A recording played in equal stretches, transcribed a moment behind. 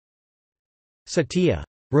Cetiya,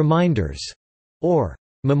 reminders, or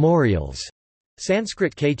memorials.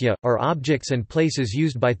 Sanskrit Cetiya, are objects and places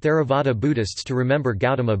used by Theravada Buddhists to remember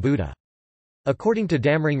Gautama Buddha. According to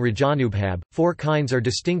Damring Rajanubhab, 4 kinds are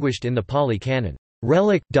distinguished in the Pali Canon: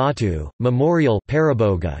 relic dhatu, memorial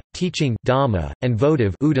parabhoga, teaching dhamma, and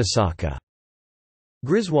votive udasaka.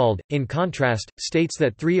 Griswold, in contrast, states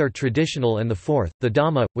that 3 are traditional and the 4th, the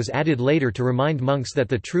Dhamma, was added later to remind monks that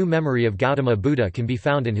the true memory of Gautama Buddha can be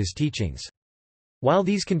found in his teachings. While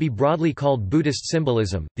these can be broadly called Buddhist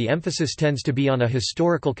symbolism, the emphasis tends to be on a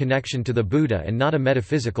historical connection to the Buddha and not a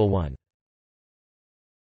metaphysical one.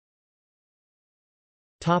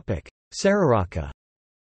 Sararaka.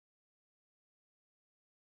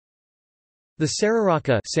 The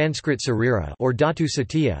Sararaka, Sanskrit sarira, or Dhatu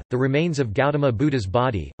Cetiya, the remains of Gautama Buddha's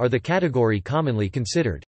body, are the category commonly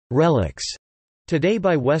considered relics today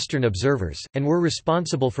by Western observers, and were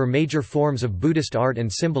responsible for major forms of Buddhist art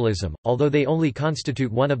and symbolism, although they only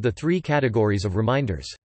constitute one of the 3 categories of reminders.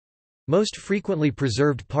 Most frequently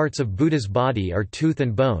preserved parts of Buddha's body are tooth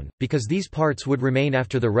and bone, because these parts would remain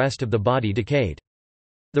after the rest of the body decayed.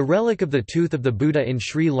 The relic of the tooth of the Buddha in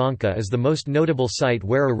Sri Lanka is the most notable site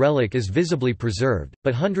where a relic is visibly preserved,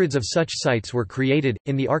 but hundreds of such sites were created,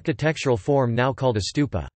 in the architectural form now called a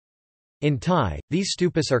stupa. In Thai, these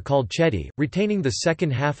stupas are called chedi, retaining the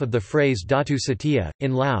second half of the phrase Dhatu Cetiya.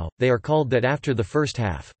 In Lao, they are called that after the first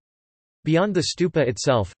half. Beyond the stupa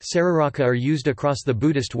itself, sararaka are used across the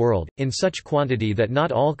Buddhist world, in such quantity that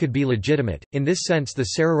not all could be legitimate. In this sense, the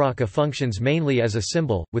sararaka functions mainly as a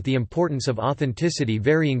symbol, with the importance of authenticity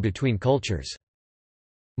varying between cultures.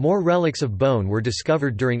 More relics of bone were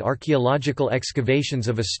discovered during archaeological excavations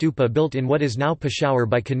of a stupa built in what is now Peshawar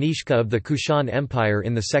by Kanishka of the Kushan Empire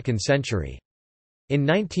in the 2nd century. In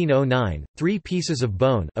 1909, 3 pieces of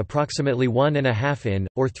bone, approximately 1½ in,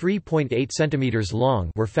 or 3.8 cm long,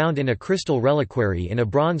 were found in a crystal reliquary in a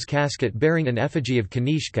bronze casket bearing an effigy of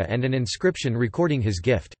Kanishka and an inscription recording his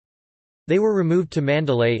gift. They were removed to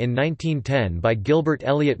Mandalay in 1910 by Gilbert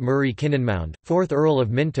Elliot Murray Kinnenmound, 4th Earl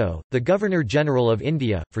of Minto, the Governor-General of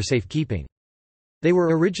India, for safekeeping. They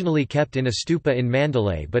were originally kept in a stupa in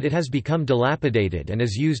Mandalay, but it has become dilapidated and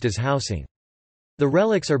is used as housing. The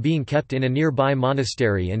relics are being kept in a nearby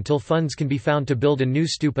monastery until funds can be found to build a new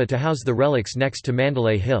stupa to house the relics next to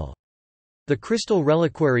Mandalay Hill. The crystal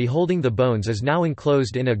reliquary holding the bones is now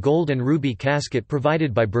enclosed in a gold and ruby casket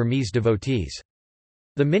provided by Burmese devotees.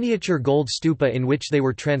 The miniature gold stupa in which they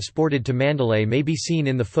were transported to Mandalay may be seen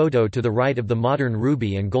in the photo to the right of the modern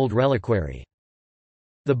ruby and gold reliquary.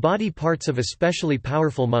 The body parts of especially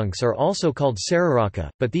powerful monks are also called sararaka,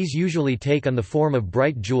 but these usually take on the form of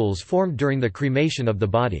bright jewels formed during the cremation of the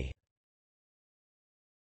body.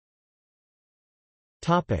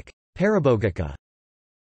 Parabhogika.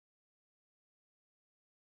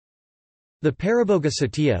 The parabhoga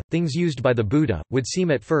Cetiya, things used by the Buddha, would seem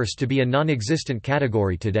at first to be a non-existent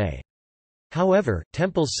category today. However,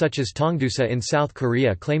 temples such as Tongdusa in South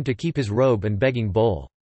Korea claim to keep his robe and begging bowl.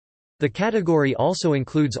 The category also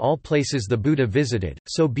includes all places the Buddha visited,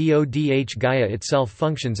 so Bodh Gaya itself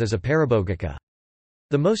functions as a parabhogika.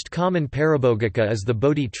 The most common parabhogika is the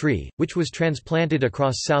Bodhi tree, which was transplanted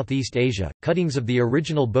across Southeast Asia. Cuttings of the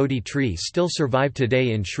original Bodhi tree still survive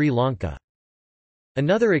today in Sri Lanka.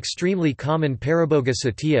 Another extremely common parabhoga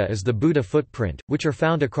Cetiya is the Buddha footprint, which are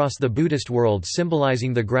found across the Buddhist world,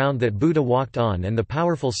 symbolizing the ground that Buddha walked on and the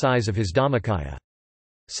powerful size of his Dhammakaya.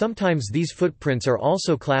 Sometimes these footprints are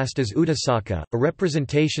also classed as udasaka, a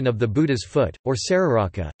representation of the Buddha's foot, or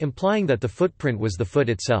sararaka, implying that the footprint was the foot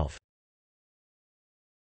itself.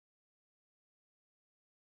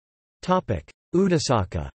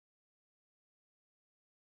 Udasaka.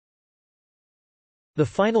 The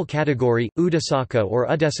final category, udasaka or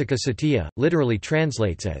udesaka Cetiya, literally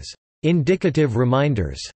translates as indicative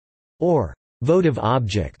reminders or votive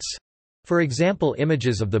objects. For example,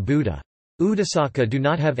 images of the Buddha. Udasaka do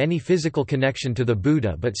not have any physical connection to the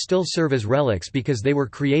Buddha but still serve as relics because they were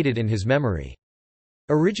created in his memory.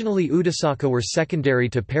 Originally udasaka were secondary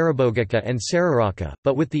to parabhogika and sararaka,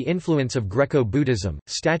 but with the influence of Greco-Buddhism,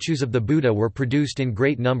 statues of the Buddha were produced in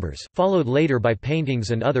great numbers, followed later by paintings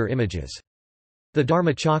and other images. The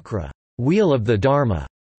Dharmachakra, wheel of the Dharma,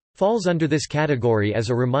 falls under this category as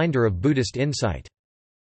a reminder of Buddhist insight.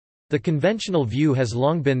 The conventional view has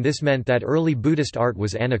long been this meant that early Buddhist art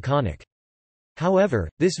was aniconic. However,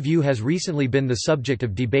 this view has recently been the subject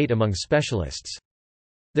of debate among specialists.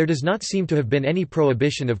 There does not seem to have been any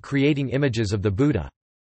prohibition of creating images of the Buddha.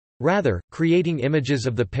 Rather, creating images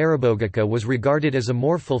of the parabhogika was regarded as a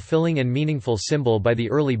more fulfilling and meaningful symbol by the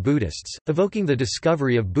early Buddhists, evoking the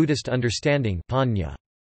discovery of Buddhist understanding, panya.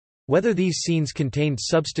 Whether these scenes contained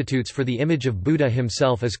substitutes for the image of Buddha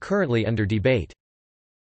himself is currently under debate.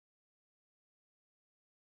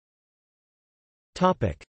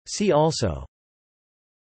 See also: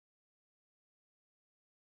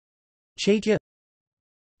 Cetiya,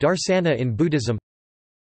 Darsana in Buddhism,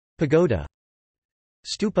 Pagoda,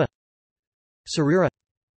 Stupa, Sarira.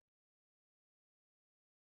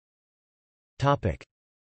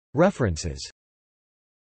 References.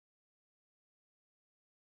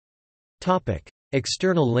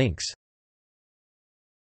 External links: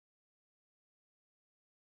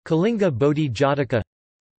 Kalinga Bodhi Jataka,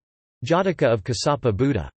 Jataka of Kasapa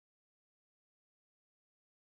Buddha.